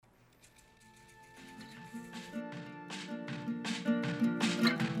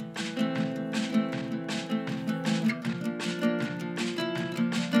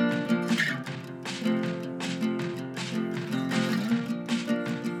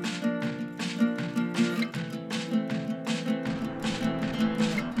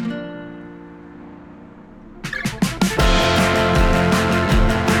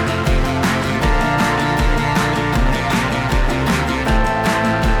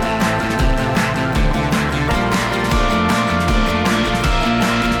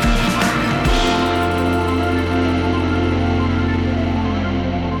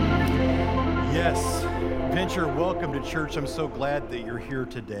Church. I'm so glad that you're here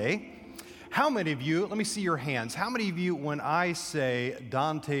today. How many of you, let me see your hands, how many of you, when I say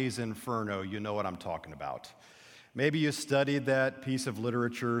Dante's Inferno, you know what I'm talking about? Maybe you studied that piece of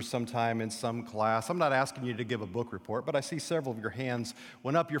literature sometime in some class. I'm not asking you to give a book report, but I see several of your hands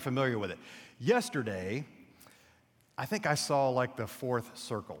went up. You're familiar with it. Yesterday, I think I saw like the fourth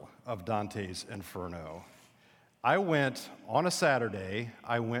circle of Dante's Inferno. I went, on a Saturday,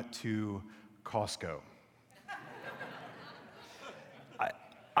 I went to Costco.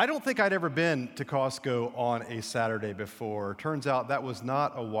 I don't think I'd ever been to Costco on a Saturday before. Turns out that was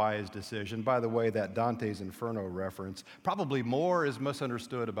not a wise decision. By the way, that Dante's Inferno reference, probably more is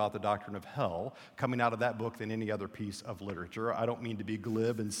misunderstood about the doctrine of hell coming out of that book than any other piece of literature. I don't mean to be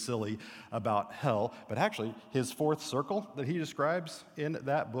glib and silly about hell, but actually his fourth circle that he describes in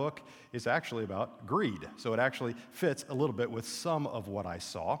that book is actually about greed. So it actually fits a little bit with some of what I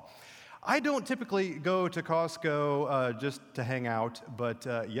saw. I don't typically go to Costco just to hang out, but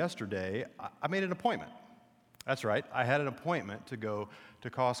yesterday I made an appointment. That's right, I had an appointment to go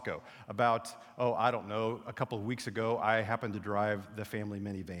to Costco. About, a couple of weeks ago, I happened to drive the family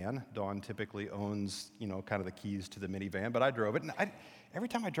minivan. Dawn typically owns, kind of the keys to the minivan, but I drove it. And every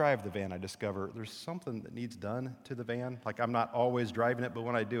time I drive the van, I discover there's something that needs done to the van. Like, I'm not always driving it, but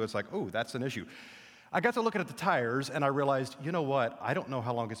when I do, it's like, oh, that's an issue. I got to looking at the tires, and I realized, you know what? I don't know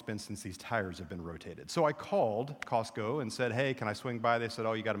how long it's been since these tires have been rotated. So I called Costco and said, hey, can I swing by? They said,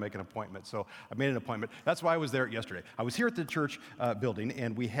 oh, you got to make an appointment. So I made an appointment. That's why I was there yesterday. I was here at the church building,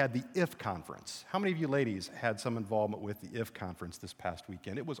 and we had the IF conference. How many of you ladies had some involvement with the IF conference this past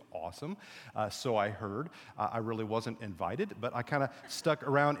weekend? It was awesome. So I heard. I really wasn't invited, but I kind of stuck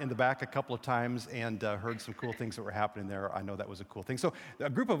around in the back a couple of times and heard some cool things that were happening there. I know that was a cool thing. So a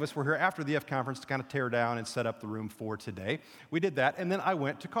group of us were here after the IF conference to kind of tear down and set up the room for today. We did that, and then I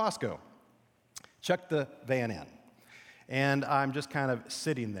went to Costco, checked the van in, and I'm just kind of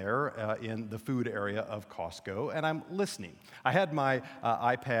sitting there in the food area of Costco, and I'm listening. I had my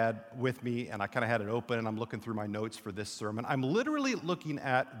iPad with me, and I kind of had it open, and I'm looking through my notes for this sermon. I'm literally looking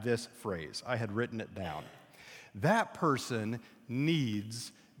at this phrase. I had written it down. That person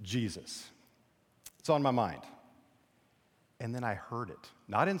needs Jesus. It's on my mind. And then I heard it.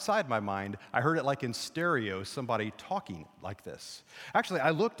 Not inside my mind. I heard it like in stereo, somebody talking like this. Actually, I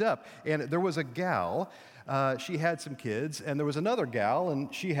looked up, and there was a gal. She had some kids, and there was another gal,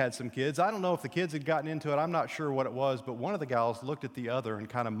 and she had some kids. I don't know if the kids had gotten into it. I'm not sure what it was, but one of the gals looked at the other and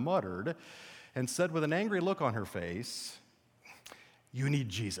kind of muttered and said with an angry look on her face, "You need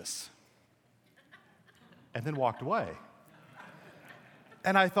Jesus," and then walked away.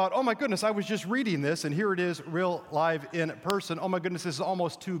 And I thought, oh my goodness, I was just reading this, and here it is, real live in person. Oh my goodness, this is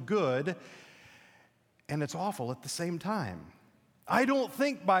almost too good. And it's awful at the same time. I don't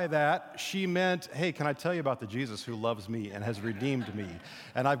think by that she meant, hey, can I tell you about the Jesus who loves me and has redeemed me?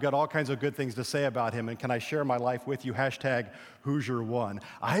 And I've got all kinds of good things to say about him, and can I share my life with you? #Hoosier1.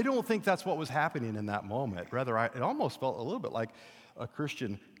 I don't think that's what was happening in that moment. Rather, it almost felt a little bit like a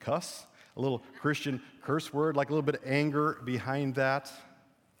Christian cuss, a little Christian curse word, like a little bit of anger behind that.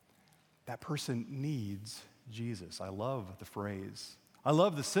 That person needs Jesus. I love the phrase. I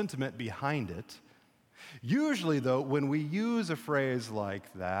love the sentiment behind it. Usually, though, when we use a phrase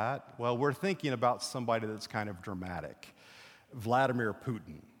like that, well, we're thinking about somebody that's kind of dramatic. Vladimir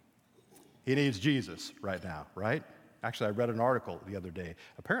Putin. He needs Jesus right now, right? Actually, I read an article the other day.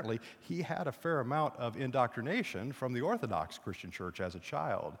 Apparently, he had a fair amount of indoctrination from the Orthodox Christian Church as a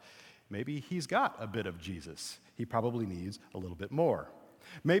child. Maybe he's got a bit of Jesus. He probably needs a little bit more.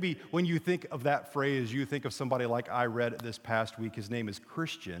 Maybe when you think of that phrase, you think of somebody like I read this past week. His name is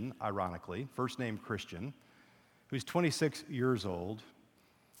Christian, ironically, first name Christian, who's 26 years old.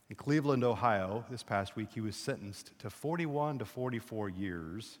 In Cleveland, Ohio, this past week, he was sentenced to 41 to 44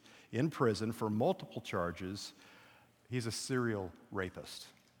 years in prison for multiple charges. He's a serial rapist.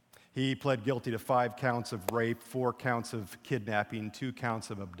 He pled guilty to 5 counts of rape, 4 counts of kidnapping, 2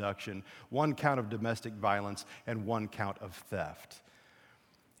 counts of abduction, 1 count of domestic violence, and 1 count of theft.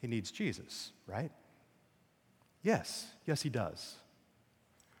 He needs Jesus, right? Yes, he does.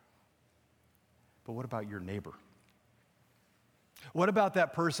 But what about your neighbor? What about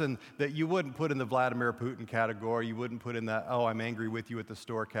that person that you wouldn't put in the Vladimir Putin category, you wouldn't put in the, oh, I'm angry with you at the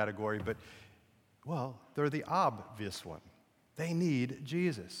store category, but, well, they're the obvious one. They need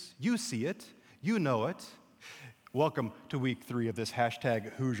Jesus. You see it. You know it. Welcome to week 3 of this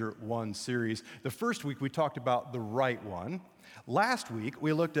 #Hoosier1 series. The first week we talked about the right one. Last week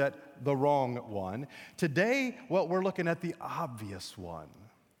we looked at the wrong one. Today, well, we're looking at the obvious one.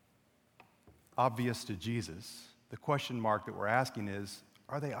 Obvious to Jesus. The question mark that we're asking is,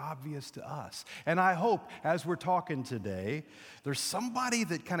 Are they obvious to us? And I hope as we're talking today, there's somebody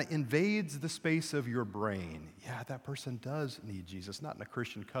that kind of invades the space of your brain. Yeah, that person does need Jesus, not in a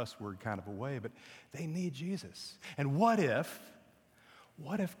Christian cuss word kind of a way, but they need Jesus. And what if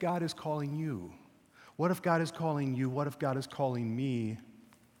God is calling you? What if God is calling you? What if God is calling me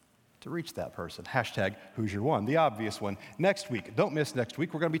to reach that person? Hashtag Who's Your One, the obvious one. Next week, don't miss next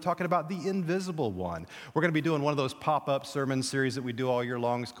week, we're going to be talking about the invisible one. We're going to be doing one of those pop-up sermon series that we do all year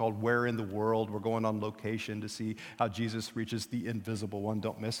long. It's called Where in the World. We're going on location to see how Jesus reaches the invisible one.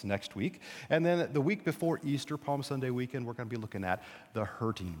 Don't miss next week. And then the week before Easter, Palm Sunday weekend, we're going to be looking at the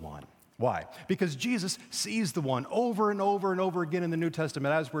hurting one. Why? Because Jesus sees the one over and over and over again in the New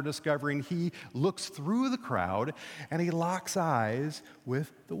Testament. As we're discovering, he looks through the crowd and he locks eyes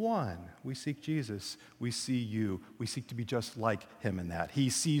with the one. We seek Jesus. We see you. We seek to be just like him in that. He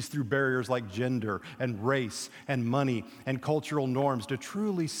sees through barriers like gender and race and money and cultural norms to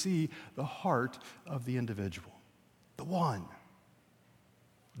truly see the heart of the individual. The one.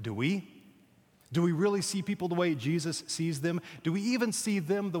 Do we? Do we really see people the way Jesus sees them? Do we even see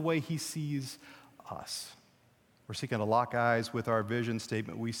them the way he sees us? We're seeking to lock eyes with our vision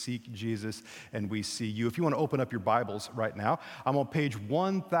statement. We seek Jesus and we see you. If you want to open up your Bibles right now, I'm on page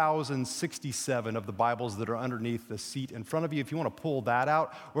 1067 of the Bibles that are underneath the seat in front of you. If you want to pull that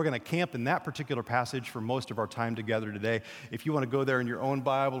out, we're going to camp in that particular passage for most of our time together today. If you want to go there in your own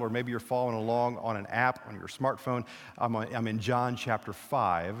Bible, or maybe you're following along on an app on your smartphone, I'm in John chapter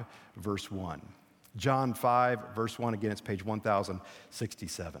 5, verse 1. John 5, verse 1, again, it's page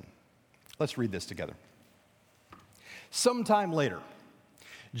 1067. Let's read this together. Sometime later,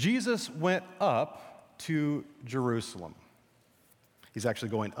 Jesus went up to Jerusalem. He's actually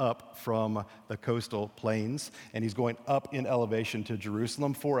going up from the coastal plains, and he's going up in elevation to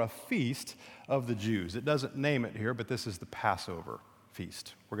Jerusalem for a feast of the Jews. It doesn't name it here, but this is the Passover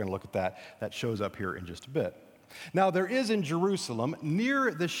feast. We're going to look at that. That shows up here in just a bit. Now, there is in Jerusalem,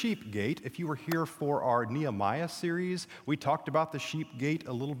 near the sheep gate, if you were here for our Nehemiah series, we talked about the sheep gate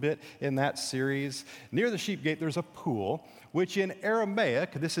a little bit in that series. Near the sheep gate, there's a pool, which in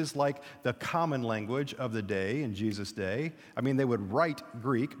Aramaic, this is like the common language of the day, in Jesus' day. I mean, they would write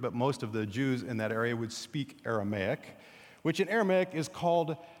Greek, but most of the Jews in that area would speak Aramaic, which in Aramaic is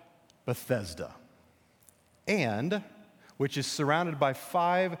called Bethesda, and which is surrounded by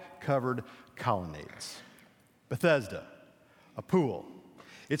 5 covered colonnades. Bethesda, a pool.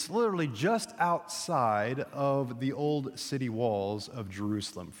 It's literally just outside of the old city walls of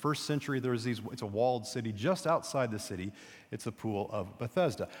Jerusalem. First century, it's a walled city just outside the city. It's the pool of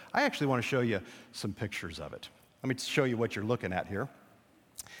Bethesda. I actually want to show you some pictures of it. Let me show you what you're looking at here.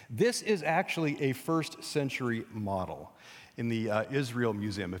 This is actually a first century model in the Israel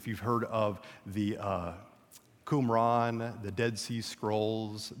Museum. If you've heard of the Qumran, the Dead Sea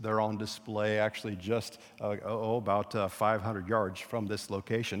Scrolls, they're on display actually just about 500 yards from this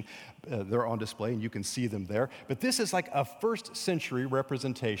location. They're on display and you can see them there. But this is like a first century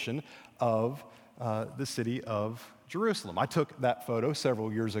representation of the city of Jerusalem. I took that photo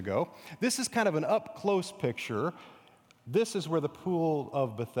several years ago. This is kind of an up-close picture. This is where the pool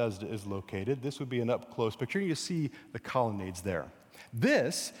of Bethesda is located. This would be an up-close picture. You see the colonnades there.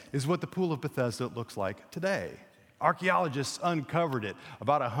 This is what the Pool of Bethesda looks like today. Archaeologists uncovered it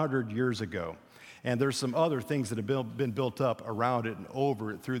about 100 years ago. And there's some other things that have been built up around it and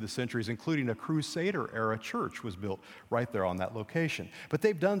over it through the centuries, including a Crusader-era church was built right there on that location. But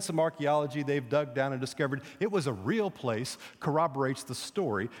they've done some archaeology. They've dug down and discovered it was a real place, corroborates the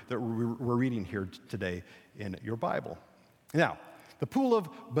story that we're reading here today in your Bible. Now, the Pool of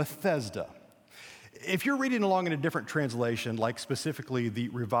Bethesda. If you're reading along in a different translation, like specifically the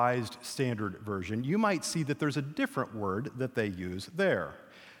Revised Standard Version, you might see that there's a different word that they use there.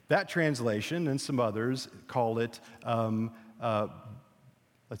 That translation and some others call it, let's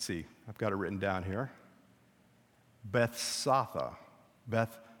see, I've got it written down here, Bethsatha.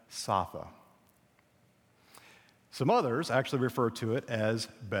 Bethsatha. Some others actually refer to it as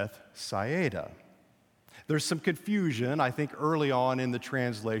Bethsaida. There's some confusion, I think, early on in the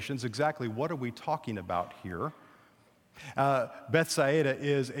translations. Exactly what are we talking about here? Bethsaida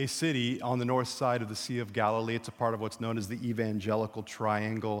is a city on the north side of the Sea of Galilee. It's a part of what's known as the Evangelical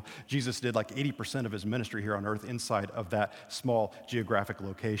Triangle. Jesus did like 80% of his ministry here on earth inside of that small geographic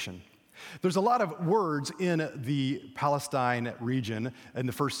location. There's a lot of words in the Palestine region in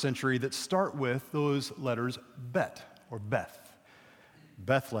the first century that start with those letters Bet or Beth,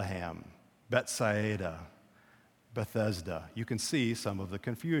 Bethlehem, Bethsaida, Bethesda. You can see some of the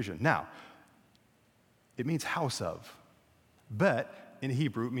confusion. Now, it means house of. Bet in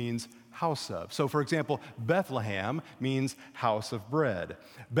Hebrew means house of. So, for example, Bethlehem means house of bread.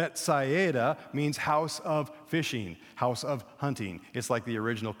 Bethsaida means house of fishing, house of hunting. It's like the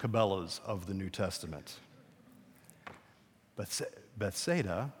original Cabela's of the New Testament.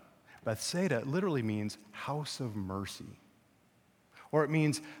 Bethsaida literally means house of mercy, or it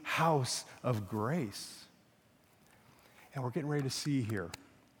means house of grace. And we're getting ready to see here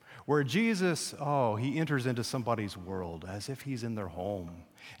where Jesus, he enters into somebody's world as if he's in their home,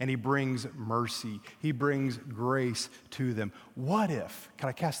 and he brings mercy, he brings grace to them. What if, can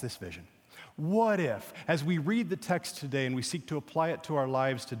I cast this vision? What if, as we read the text today and we seek to apply it to our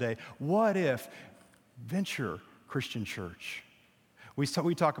lives today, what if Venture Christian Church,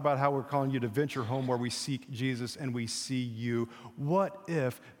 we talk about how we're calling you to venture home where we seek Jesus and we see you. What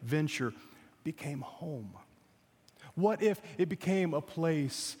if Venture became home? What if it became a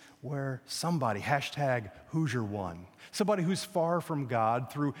place where somebody, #Hoosier1, somebody who's far from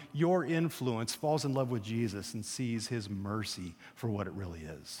God through your influence falls in love with Jesus and sees his mercy for what it really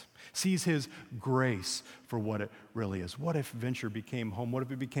is, sees his grace for what it really is? What if Venture became home? What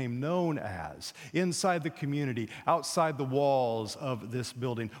if it became known as, inside the community, outside the walls of this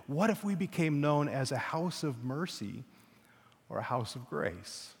building, what if we became known as a house of mercy or a house of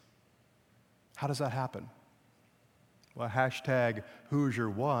grace? How does that happen? Well,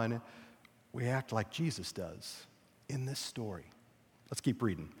 #Hoosier1, we act like Jesus does in this story. Let's keep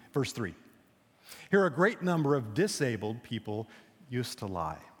reading. Verse 3. Here a great number of disabled people used to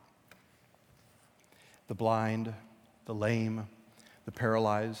lie. The blind, the lame, the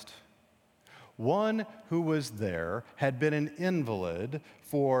paralyzed. One who was there had been an invalid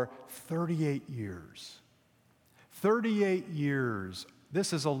for 38 years. 38 years.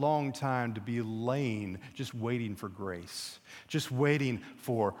 This is a long time to be laying, just waiting for grace, just waiting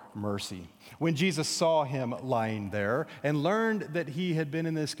for mercy. When Jesus saw him lying there and learned that he had been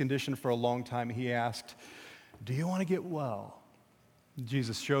in this condition for a long time, he asked, "Do you want to get well?"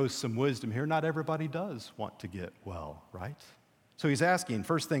 Jesus shows some wisdom here. Not everybody does want to get well, right? So he's asking,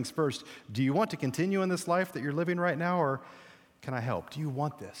 first things first, do you want to continue in this life that you're living right now, or can I help? Do you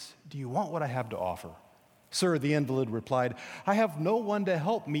want this? Do you want what I have to offer? "Sir," the invalid replied, "I have no one to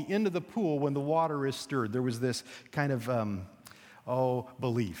help me into the pool when the water is stirred." There was this kind of,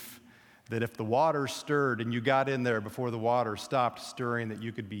 belief that if the water stirred and you got in there before the water stopped stirring, that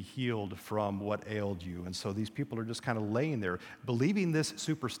you could be healed from what ailed you. And so these people are just kind of laying there, believing this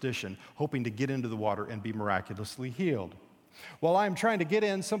superstition, hoping to get into the water and be miraculously healed. While I'm trying to get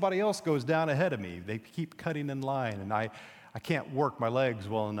in, somebody else goes down ahead of me. They keep cutting in line, and I can't work my legs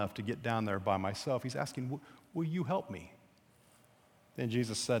well enough to get down there by myself. He's asking, will you help me? Then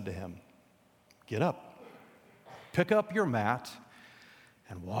Jesus said to him, "Get up, pick up your mat,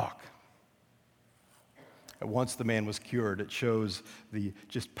 and walk." At once the man was cured. It shows the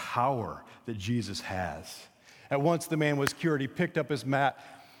just power that Jesus has. At once the man was cured. He picked up his mat,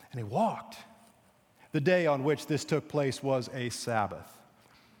 and he walked. The day on which this took place was a Sabbath,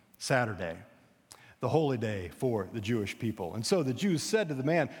 Saturday, the holy day for the Jewish people. And so the Jews said to the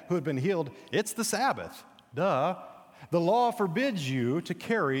man who had been healed, "It's the Sabbath. Duh. The law forbids you to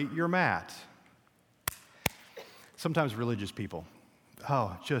carry your mat." Sometimes religious people,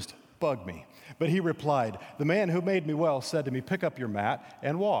 just bug me. But he replied, "The man who made me well said to me, 'Pick up your mat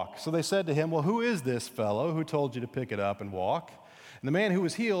and walk.' So they said to him, 'Well, who is this fellow who told you to pick it up and walk?' And the man who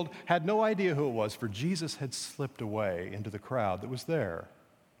was healed had no idea who it was, for Jesus had slipped away into the crowd that was there.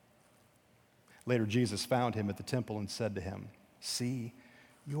 Later, Jesus found him at the temple and said to him, 'See,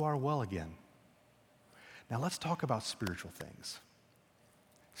 you are well again.'" Now let's talk about spiritual things.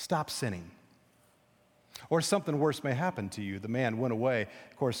 Stop sinning, or something worse may happen to you. The man went away.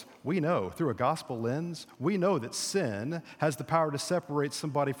 Of course, we know through a gospel lens, we know that sin has the power to separate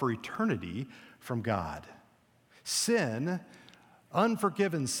somebody for eternity from God. Sin,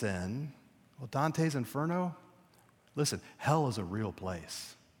 unforgiven sin, well, Dante's Inferno, listen, hell is a real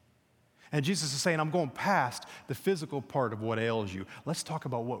place. And Jesus is saying, I'm going past the physical part of what ails you. Let's talk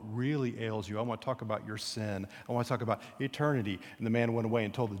about what really ails you. I want to talk about your sin. I want to talk about eternity. And the man went away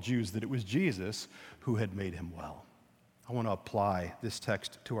and told the Jews that it was Jesus who had made him well. I want to apply this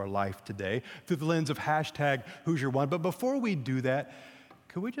text to our life today through the lens of #Hoosier1. But before we do that,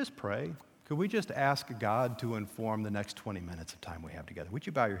 could we just pray? Could we just ask God to inform the next 20 minutes of time we have together? Would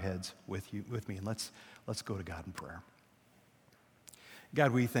you bow your heads with me, and let's go to God in prayer.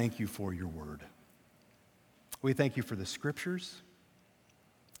 God, we thank you for your word. We thank you for the scriptures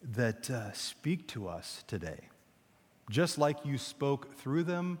that speak to us today. Just like you spoke through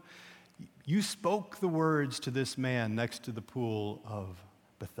them, you spoke the words to this man next to the pool of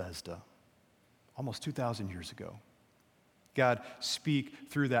Bethesda almost 2,000 years ago. God, speak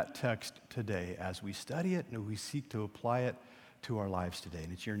through that text today as we study it and we seek to apply it to our lives today.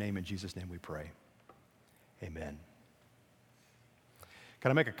 And it's your name, in Jesus' name we pray. Amen.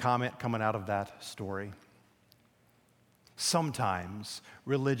 Can I make a comment coming out of that story? Sometimes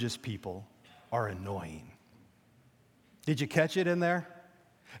religious people are annoying. Did you catch it in there?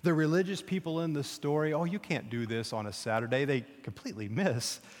 The religious people in the story, oh, you can't do this on a Saturday. They completely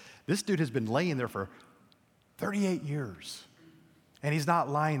miss. This dude has been laying there for 38 years, and he's not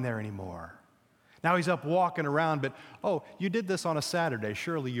lying there anymore. Now he's up walking around, but, oh, you did this on a Saturday.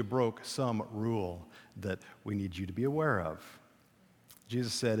 Surely you broke some rule that we need you to be aware of.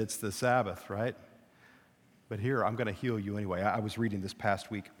 Jesus said it's the Sabbath, right? But here, I'm going to heal you anyway. I was reading this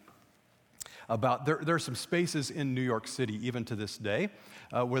past week about there are some spaces in New York City, even to this day,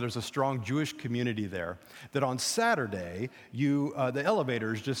 where there's a strong Jewish community there, that on Saturday, the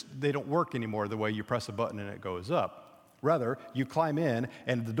elevators they don't work anymore the way you press a button and it goes up. Rather, you climb in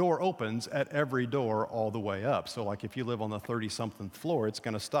and the door opens at every door all the way up. So like if you live on the 30-something floor, it's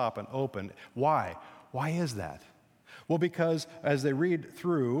going to stop and open. Why? Why is that? Well, because as they read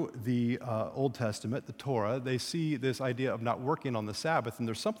through the Old Testament, the Torah, they see this idea of not working on the Sabbath, and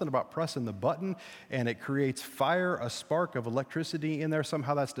there's something about pressing the button, and it creates fire, a spark of electricity in there.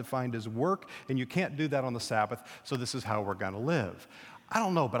 Somehow that's defined as work, and you can't do that on the Sabbath, so this is how we're going to live. I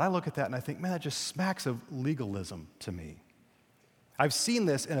don't know, but I look at that and I think, man, that just smacks of legalism to me. I've seen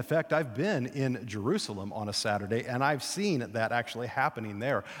this in effect. I've been in Jerusalem on a Saturday, and I've seen that actually happening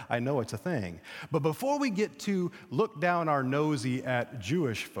there. I know it's a thing. But before we get to look down our nosy at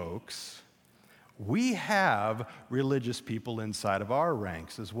Jewish folks, we have religious people inside of our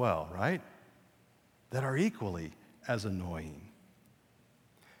ranks as well, right? That are equally as annoying.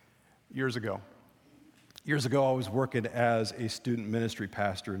 Years ago, I was working as a student ministry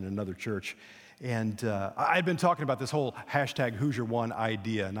pastor in another church. And I'd been talking about this whole hashtag Hoosier One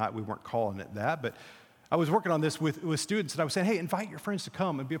idea. We weren't calling it that, but I was working on this with students, and I was saying, hey, invite your friends to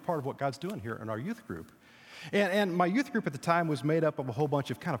come and be a part of what God's doing here in our youth group. And my youth group at the time was made up of a whole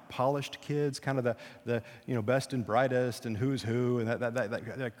bunch of kind of polished kids, kind of the best and brightest and who's who and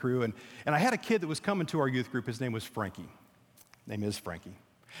that crew. And I had a kid that was coming to our youth group. His name was Frankie. His name is Frankie.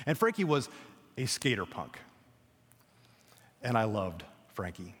 And Frankie was a skater punk. And I loved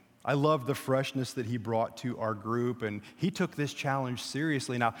Frankie. I loved the freshness that he brought to our group, and he took this challenge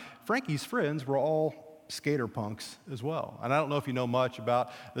seriously. Now, Frankie's friends were all skater punks as well. And I don't know if you know much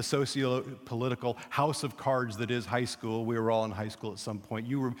about the socio-political house of cards that is high school. We were all in high school at some point.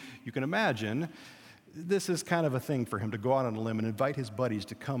 You can imagine this is kind of a thing for him to go out on a limb and invite his buddies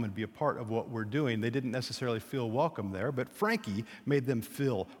to come and be a part of what we're doing. They didn't necessarily feel welcome there, but Frankie made them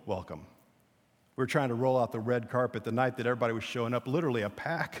feel welcome. We were trying to roll out the red carpet the night that everybody was showing up, literally a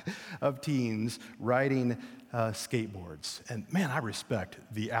pack of teens riding skateboards. And man, I respect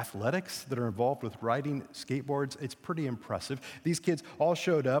the athletics that are involved with riding skateboards. It's pretty impressive. These kids all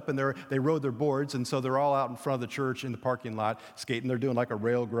showed up and they rode their boards, and so they're all out in front of the church in the parking lot skating. They're doing like a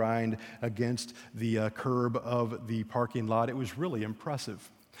rail grind against the curb of the parking lot. It was really impressive.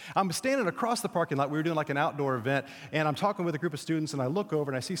 I'm standing across the parking lot. We were doing like an outdoor event, and I'm talking with a group of students, and I look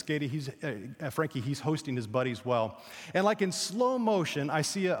over, and I see Frankie, he's hosting his buddies well. And like in slow motion, I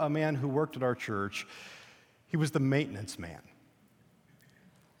see a man who worked at our church. He was the maintenance man.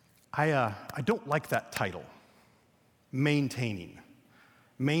 I don't like that title, maintaining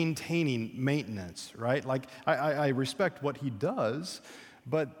maintenance, right? Like, I respect what he does,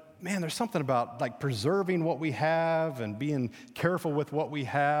 but man, there's something about like preserving what we have and being careful with what we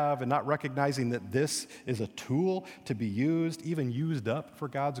have and not recognizing that this is a tool to be used, even used up for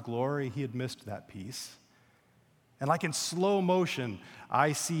God's glory. He had missed that piece. And like in slow motion,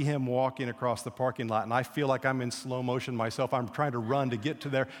 I see him walking across the parking lot, and I feel like I'm in slow motion myself. I'm trying to run to get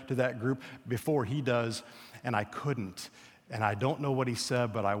to that group before he does, and I couldn't. And I don't know what he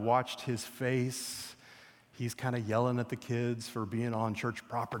said, but I watched his face. He's kind of yelling at the kids for being on church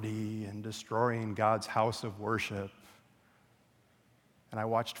property and destroying God's house of worship. And I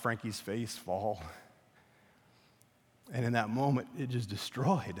watched Frankie's face fall. And in that moment, it just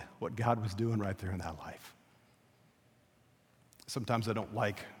destroyed what God was doing right there in that life. Sometimes I don't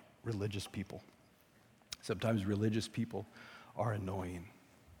like religious people. Sometimes religious people are annoying.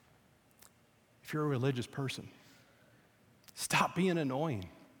 If you're a religious person, stop being annoying.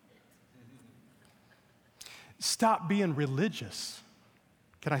 Stop being religious.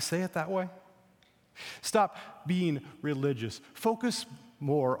 Can I say it that way? Stop being religious. Focus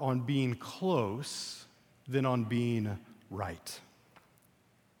more on being close than on being right.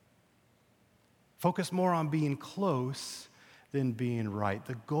 Focus more on being close than being right.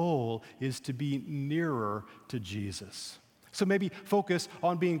 The goal is to be nearer to Jesus. So maybe focus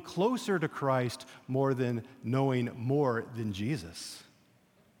on being closer to Christ more than knowing more than Jesus.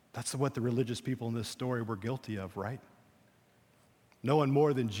 That's what the religious people in this story were guilty of, right? Knowing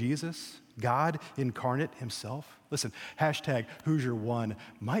more than Jesus, God incarnate himself. Listen, hashtag Hoosier One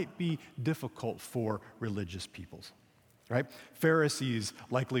might be difficult for religious peoples, right? Pharisees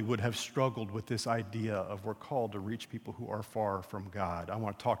likely would have struggled with this idea of we're called to reach people who are far from God. I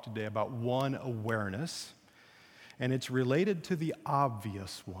want to talk today about one awareness, and it's related to the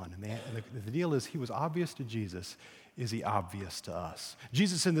obvious one. And the deal is, he was obvious to Jesus. Is he obvious to us?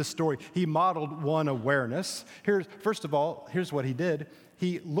 Jesus in this story, he modeled one awareness. First of all, here's what he did.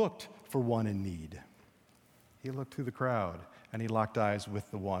 He looked for one in need. He looked through the crowd, and he locked eyes with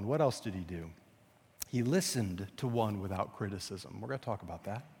the one. What else did he do? He listened to one without criticism. We're going to talk about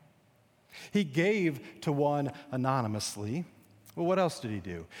that. He gave to one anonymously. Well, what else did he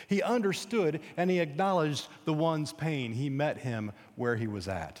do? He understood and he acknowledged the one's pain. He met him where he was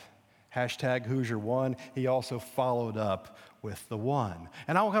at. Hashtag Hoosier One. He also followed up with the one.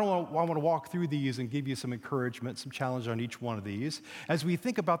 And I want to walk through these and give you some encouragement, some challenge on each one of these as we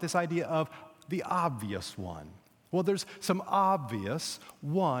think about this idea of the obvious one. Well, there's some obvious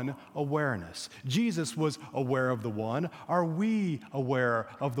one awareness. Jesus was aware of the one. Are we aware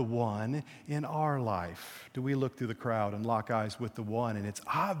of the one in our life? Do we look through the crowd and lock eyes with the one, and it's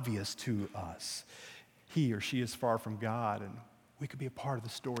obvious to us he or she is far from God, and we could be a part of the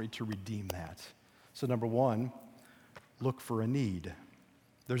story to redeem that. So number one, look for a need.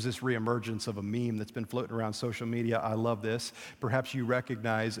 There's this reemergence of a meme that's been floating around social media. I love this. Perhaps you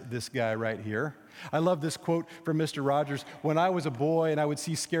recognize this guy right here. I love this quote from Mr. Rogers. When I was a boy and I would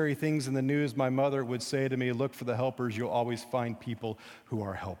see scary things in the news, my mother would say to me, look for the helpers. You'll always find people who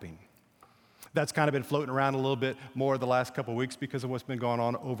are helping. That's kind of been floating around a little bit more the last couple of weeks because of what's been going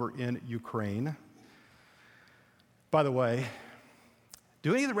on over in Ukraine. By the way,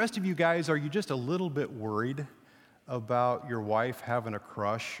 do any of the rest of you guys, are you just a little bit worried about your wife having a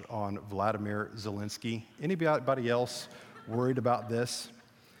crush on Vladimir Zelensky? Anybody else worried about this?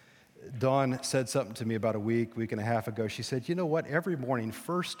 Dawn said something to me about a week and a half ago. She said, you know what? Every morning,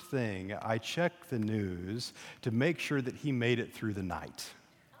 first thing, I check the news to make sure that he made it through the night.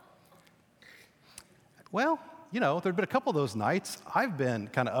 Well, you know, there'd been a couple of those nights I've been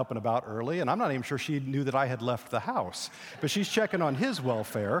kind of up and about early, and I'm not even sure she knew that I had left the house. But she's checking on his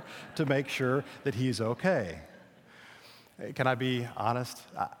welfare to make sure that he's okay. Can I be honest?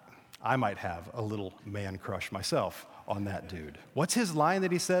 I might have a little man crush myself on that dude. What's his line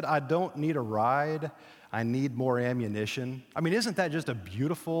that he said? I don't need a ride, I need more ammunition. I mean, isn't that just a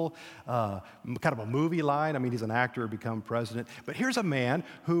beautiful kind of a movie line? I mean, he's an actor, become president. But here's a man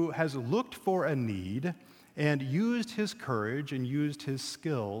who has looked for a need and used his courage and used his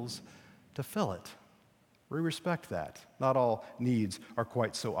skills to fill it. We respect that. Not all needs are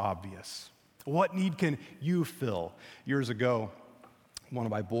quite so obvious. What need can you fill? Years ago, one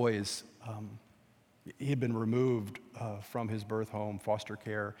of my boys, he had been removed from his birth home, foster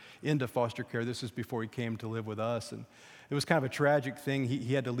care, into foster care. This is before he came to live with us. And it was kind of a tragic thing.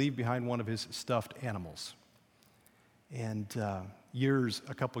 He had to leave behind one of his stuffed animals. And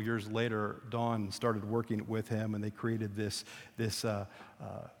a couple years later, Dawn started working with him, and they created this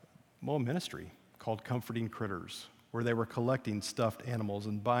ministry called Comforting Critters, where they were collecting stuffed animals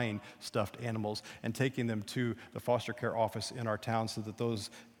and buying stuffed animals and taking them to the foster care office in our town so that those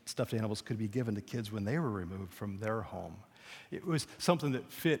stuffed animals could be given to kids when they were removed from their home. It was something that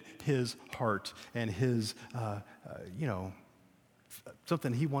fit his heart and his,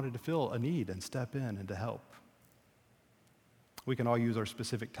 something he wanted to fill a need and step in and to help. We can all use our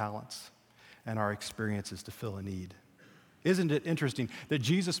specific talents and our experiences to fill a need. Isn't it interesting that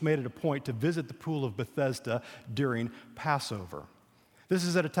Jesus made it a point to visit the pool of Bethesda during Passover? This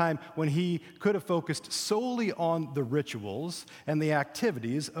is at a time when he could have focused solely on the rituals and the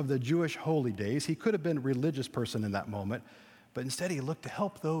activities of the Jewish holy days. He could have been a religious person in that moment, but instead he looked to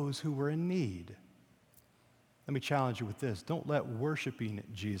help those who were in need. Let me challenge you with this. Don't let worshiping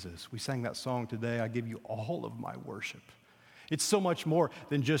Jesus, we sang that song today, I give you all of my worship. It's so much more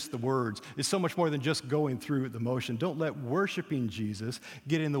than just the words. It's so much more than just going through the motion. Don't let worshiping Jesus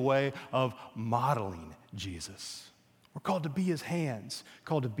get in the way of modeling Jesus. We're called to be his hands,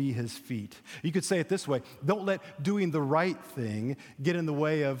 called to be his feet. You could say it this way: don't let doing the right thing get in the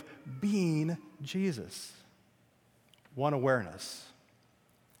way of being Jesus. One awareness.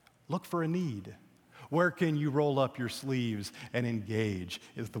 Look for a need. Where can you roll up your sleeves and engage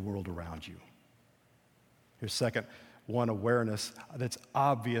with the world around you? Here's second. One awareness that's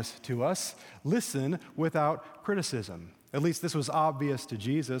obvious to us. Listen without criticism. At least this was obvious to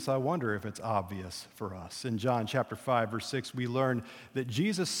Jesus. I wonder if it's obvious for us. In John chapter 5, verse 6, we learn that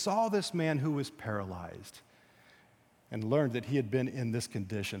Jesus saw this man who was paralyzed and learned that he had been in this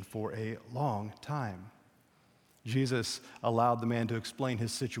condition for a long time. Jesus allowed the man to explain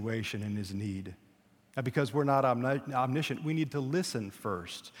his situation and his need. And because we're not omniscient, we need to listen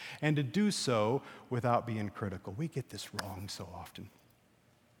first, and to do so without being critical. We get this wrong so often.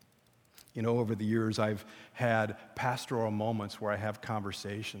 You know, over the years, I've had pastoral moments where I have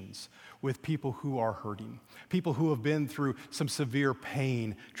conversations with people who are hurting, people who have been through some severe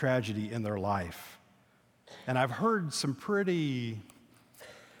pain, tragedy in their life. And I've heard some pretty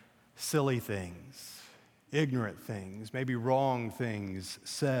silly things, ignorant things, maybe wrong things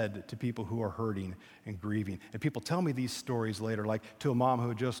said to people who are hurting and grieving. And people tell me these stories later, like to a mom who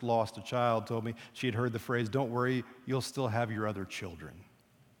had just lost a child, told me she had heard the phrase, "Don't worry, you'll still have your other children."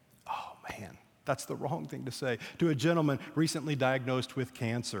 Oh, man, that's the wrong thing to say. To a gentleman recently diagnosed with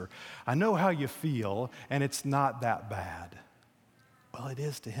cancer, "I know how you feel, and it's not that bad." Well, it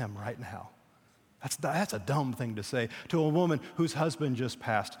is to him right now. That's a dumb thing to say. To a woman whose husband just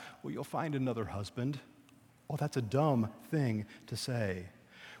passed, "Well, you'll find another husband." Well, that's a dumb thing to say.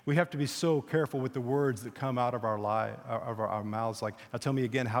 We have to be so careful with the words that come out of our mouths, like, "Now tell me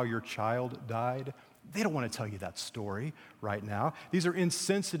again how your child died." They don't want to tell you that story right now. These are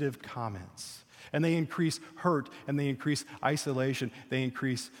insensitive comments, and they increase hurt, and they increase isolation, they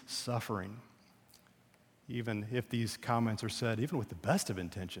increase suffering. Even if these comments are said, even with the best of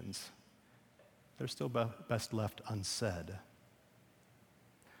intentions, they're still best left unsaid.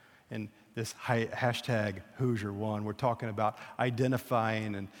 In this hashtag Hoosier One, we're talking about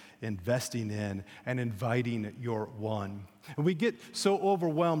identifying and investing in and inviting your one. And we get so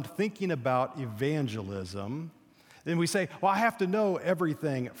overwhelmed thinking about evangelism, then we say, "Well, I have to know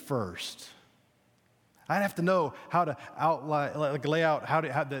everything first. I have to know how to lay out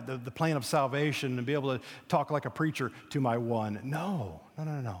the plan of salvation and be able to talk like a preacher to my one." No.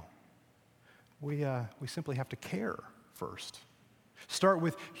 We simply have to care first. Start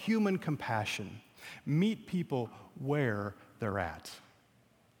with human compassion. Meet people where they're at.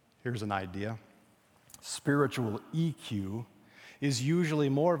 Here's an idea. Spiritual EQ is usually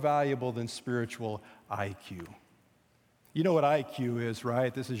more valuable than spiritual IQ. You know what IQ is,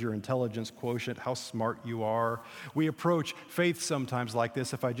 right? This is your intelligence quotient, how smart you are. We approach faith sometimes like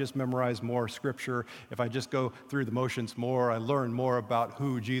this. If I just memorize more scripture, if I just go through the motions more, I learn more about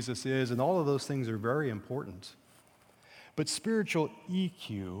who Jesus is, and all of those things are very important. But spiritual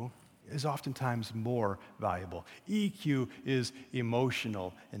EQ is oftentimes more valuable. EQ is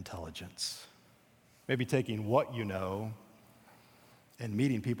emotional intelligence. Maybe taking what you know and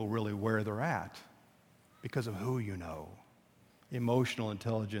meeting people really where they're at because of who you know. Emotional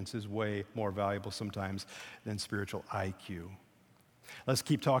intelligence is way more valuable sometimes than spiritual IQ. Let's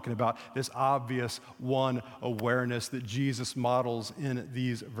keep talking about this obvious one awareness that Jesus models in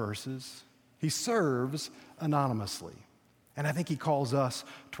these verses. He serves anonymously. And I think he calls us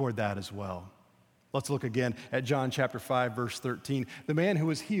toward that as well. Let's look again at John chapter 5, verse 13. The man who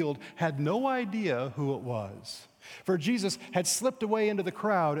was healed had no idea who it was, for Jesus had slipped away into the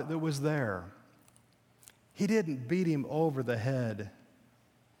crowd that was there. He didn't beat him over the head.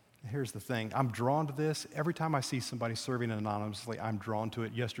 Here's the thing. I'm drawn to this. Every time I see somebody serving anonymously, I'm drawn to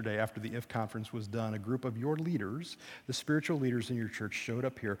it. Yesterday, after the IF conference was done, a group of your leaders, the spiritual leaders in your church, showed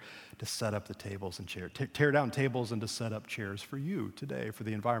up here to set up the tables and chairs, tear down tables and to set up chairs for you today, for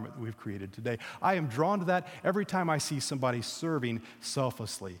the environment that we've created today. I am drawn to that every time I see somebody serving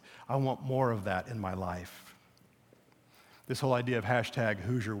selflessly. I want more of that in my life. This whole idea of hashtag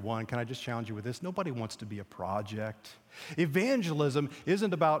Hoosier One, can I just challenge you with this? Nobody wants to be a project. Evangelism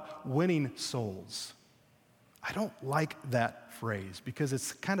isn't about winning souls. I don't like that phrase because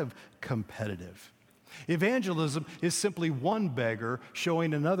it's kind of competitive. Evangelism is simply one beggar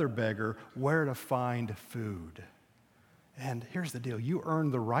showing another beggar where to find food. And here's the deal. You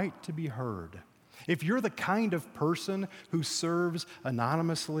earn the right to be heard. If you're the kind of person who serves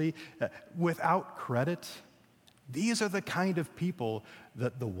anonymously without credit, these are the kind of people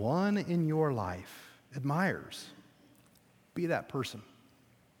that the one in your life admires. Be that person.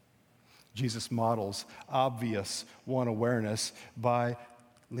 Jesus models obvious one awareness by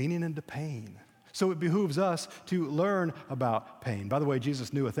leaning into pain. So it behooves us to learn about pain. By the way,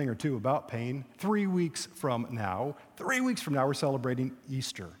 Jesus knew a thing or two about pain. 3 weeks from now, we're celebrating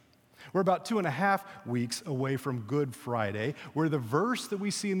Easter. We're about 2.5 weeks away from Good Friday, where the verse that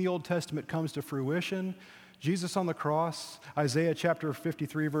we see in the Old Testament comes to fruition. Jesus on the cross, Isaiah chapter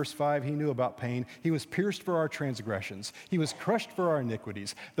 53, verse 5, he knew about pain. He was pierced for our transgressions. He was crushed for our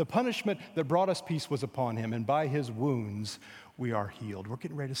iniquities. The punishment that brought us peace was upon him, and by his wounds we are healed. We're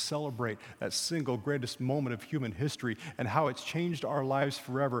getting ready to celebrate that single greatest moment of human history and how it's changed our lives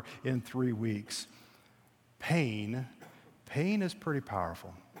forever in 3 weeks. Pain is pretty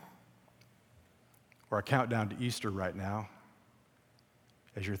powerful. We're a countdown to Easter right now.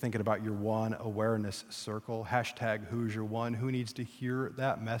 As you're thinking about your one awareness circle, hashtag who's your one, who needs to hear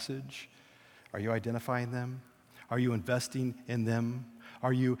that message? Are you identifying them? Are you investing in them?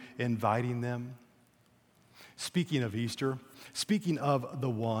 Are you inviting them? Speaking of Easter, speaking of the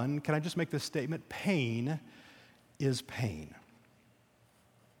one, can I just make this statement? Pain is pain.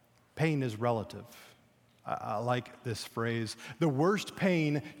 Pain is relative. I like this phrase. The worst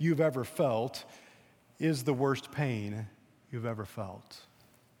pain you've ever felt is the worst pain you've ever felt.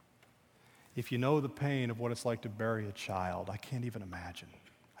 If you know the pain of what it's like to bury a child, I can't even imagine.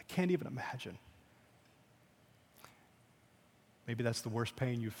 I can't even imagine. Maybe that's the worst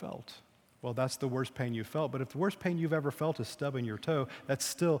pain you felt. Well, that's the worst pain you felt. But if the worst pain you've ever felt is stubbing your toe, that's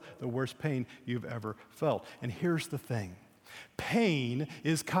still the worst pain you've ever felt. And here's the thing. Pain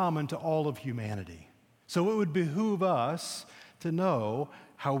is common to all of humanity. So it would behoove us to know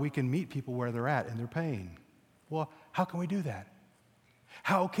how we can meet people where they're at in their pain. Well, how can we do that?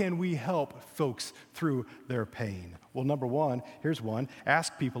 How can we help folks through their pain? Well, number one, here's one.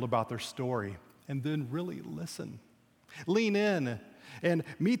 Ask people about their story and then really listen. Lean in and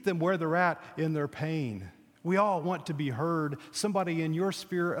meet them where they're at in their pain. We all want to be heard. Somebody in your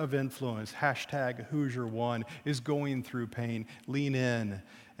sphere of influence, hashtag who's your one, is going through pain. Lean in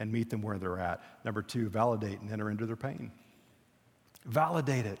and meet them where they're at. Number two, validate and enter into their pain.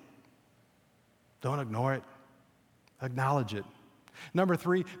 Validate it. Don't ignore it. Acknowledge it. Number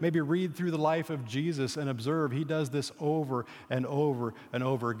three, maybe read through the life of Jesus and observe. He does this over and over and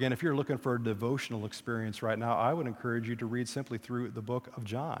over again. If you're looking for a devotional experience right now, I would encourage you to read simply through the book of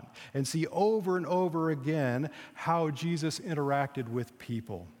John and see over and over again how Jesus interacted with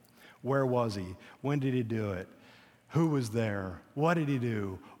people. Where was he? When did he do it? Who was there? What did he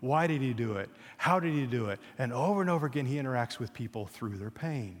do? Why did he do it? How did he do it? And over again, he interacts with people through their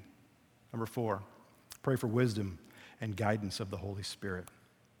pain. Number four, pray for wisdom and guidance of the Holy Spirit.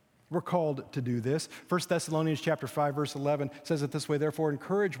 We're called to do this. 1 Thessalonians chapter 5, verse 11 says it this way, therefore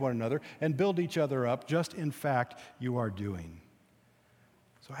encourage one another and build each other up, just in fact you are doing.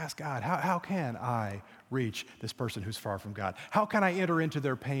 So ask God, how can I reach this person who's far from God? How can I enter into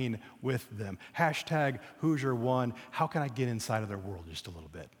their pain with them? Hashtag who's your one? How can I get inside of their world just a little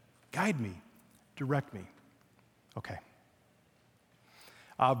bit? Guide me, direct me. Okay.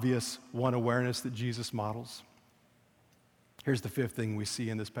 Obvious one awareness that Jesus models. Here's the fifth thing we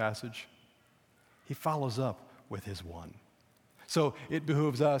see in this passage. He follows up with his one. So it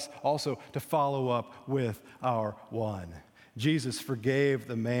behooves us also to follow up with our one. Jesus forgave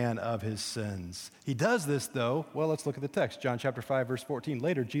the man of his sins. He does this, though. Well, let's look at the text. John chapter 5, verse 14.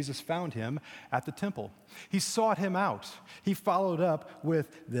 Later, Jesus found him at the temple. He sought him out. He followed up with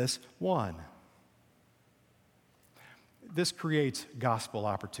this one. This creates gospel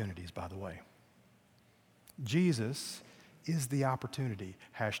opportunities, by the way. Jesus is the opportunity.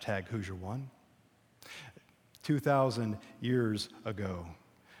 Hashtag who's your one? 2,000 years ago.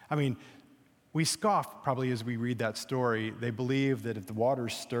 I mean, we scoff probably as we read that story. They believe that if the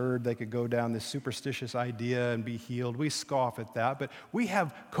waters stirred, they could go down this superstitious idea and be healed. We scoff at that, but we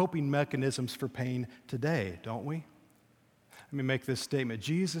have coping mechanisms for pain today, don't we? Let me make this statement.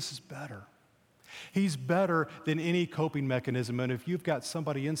 Jesus is better. He's better than any coping mechanism. And if you've got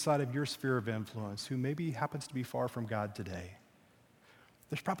somebody inside of your sphere of influence who maybe happens to be far from God today,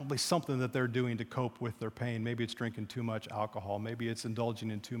 there's probably something that they're doing to cope with their pain. Maybe it's drinking too much alcohol. Maybe it's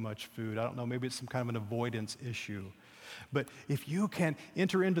indulging in too much food. I don't know. Maybe it's some kind of an avoidance issue. But if you can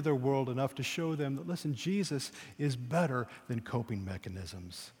enter into their world enough to show them that, listen, Jesus is better than coping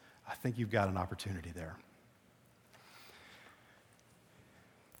mechanisms, I think you've got an opportunity there.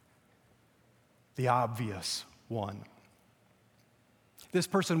 The obvious one. This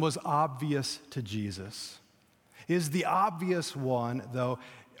person was obvious to Jesus. Is the obvious one, though,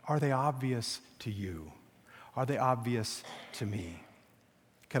 are they obvious to you? Are they obvious to me?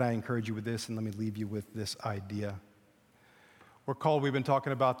 Can I encourage you with this, and let me leave you with this idea? We've been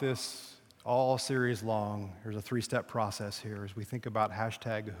talking about this all series long. There's a 3-step process here as we think about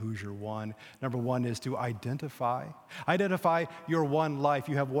hashtag who's your one. Number one is to identify. Identify your one life.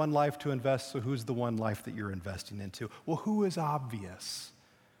 You have one life to invest, so who's the one life that you're investing into? Well, who is obvious?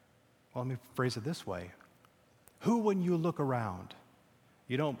 Well, let me phrase it this way. Who, when you look around,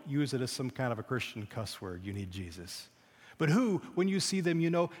 You don't use it as some kind of a Christian cuss word. You need Jesus. But who, when you see them, you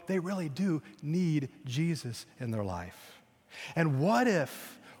know they really do need Jesus in their life. And what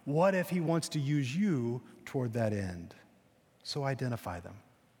if he wants to use you toward that end? So identify them.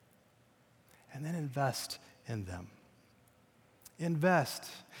 And then invest in them. Invest.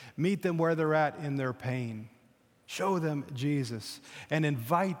 Meet them where they're at in their pain. Show them Jesus and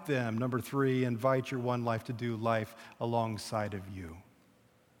invite them. Number 3, invite your One Life to do life alongside of you.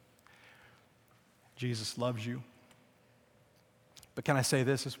 Jesus loves you. But can I say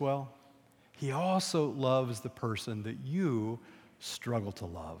this as well? He also loves the person that you struggle to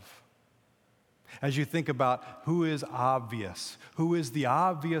love. As you think about who is obvious, who is the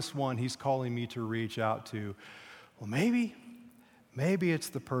obvious one he's calling me to reach out to, well, maybe it's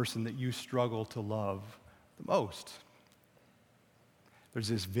the person that you struggle to love the most. There's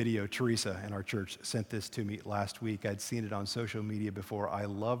this video, Teresa in our church sent this to me last week. I'd seen it on social media before. I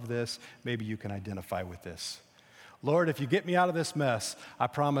love this. Maybe you can identify with this. Lord, if you get me out of this mess, I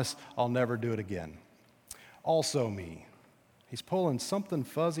promise I'll never do it again. Also me. He's pulling something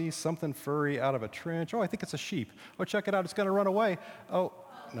fuzzy, something furry out of a trench. Oh, I think it's a sheep. Oh, check it out, it's gonna run away. Oh,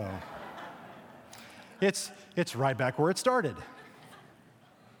 no. It's right back where it started.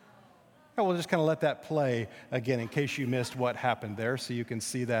 And we'll just kind of let that play again in case you missed what happened there so you can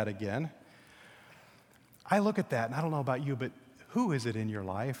see that again. I look at that, and I don't know about you, but who is it in your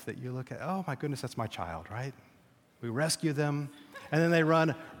life that you look at, oh my goodness, that's my child, right? We rescue them, and then they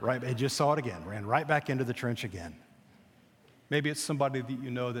run right, they just saw it again, ran right back into the trench again. Maybe it's somebody that you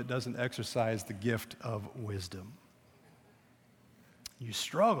know that doesn't exercise the gift of wisdom. You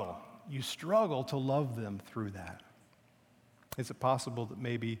struggle to love them through that. Is it possible that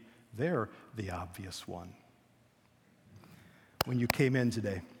maybe they're the obvious one? When you came in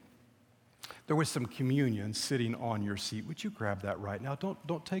today, there was some communion sitting on your seat. Would you grab that right now?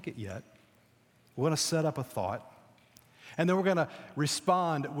 Don't take it yet. We're going to set up a thought. And then we're going to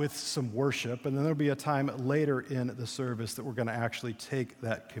respond with some worship, and then there'll be a time later in the service that we're going to actually take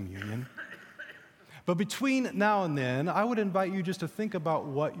that communion. But between now and then, I would invite you just to think about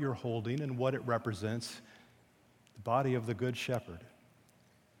what you're holding and what it represents. The body of the Good Shepherd,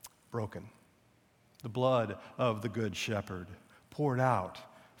 broken. The blood of the Good Shepherd, poured out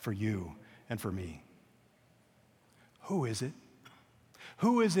for you and for me. Who is it?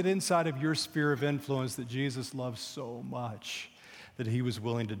 Who is it inside of your sphere of influence that Jesus loves so much that he was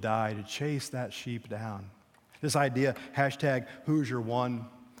willing to die to chase that sheep down? This idea, hashtag who's your one,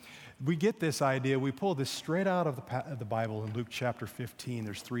 we get this idea, we pull this straight out of the Bible in Luke chapter 15.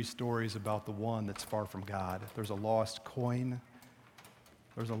 There's 3 stories about the one that's far from God. There's a lost coin,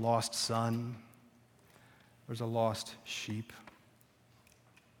 there's a lost son, there's a lost sheep.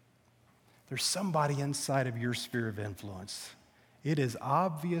 There's somebody inside of your sphere of influence. It is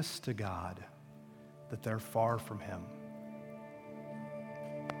obvious to God that they're far from him.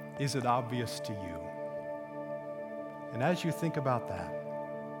 Is it obvious to you? And as you think about that,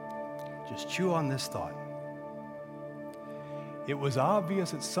 just chew on this thought. It was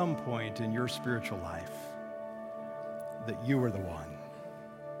obvious at some point in your spiritual life that you were the one.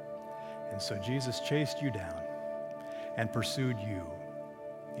 And so Jesus chased you down and pursued you,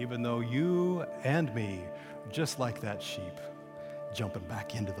 even though you and me, just like that sheep, jumping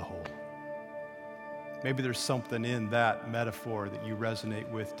back into the hole. Maybe there's something in that metaphor that you resonate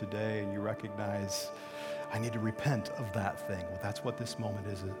with today and you recognize, I need to repent of that thing. Well, that's what this moment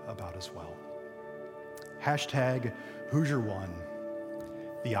is about as well. Hashtag who's your one,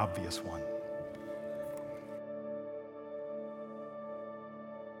 the obvious one.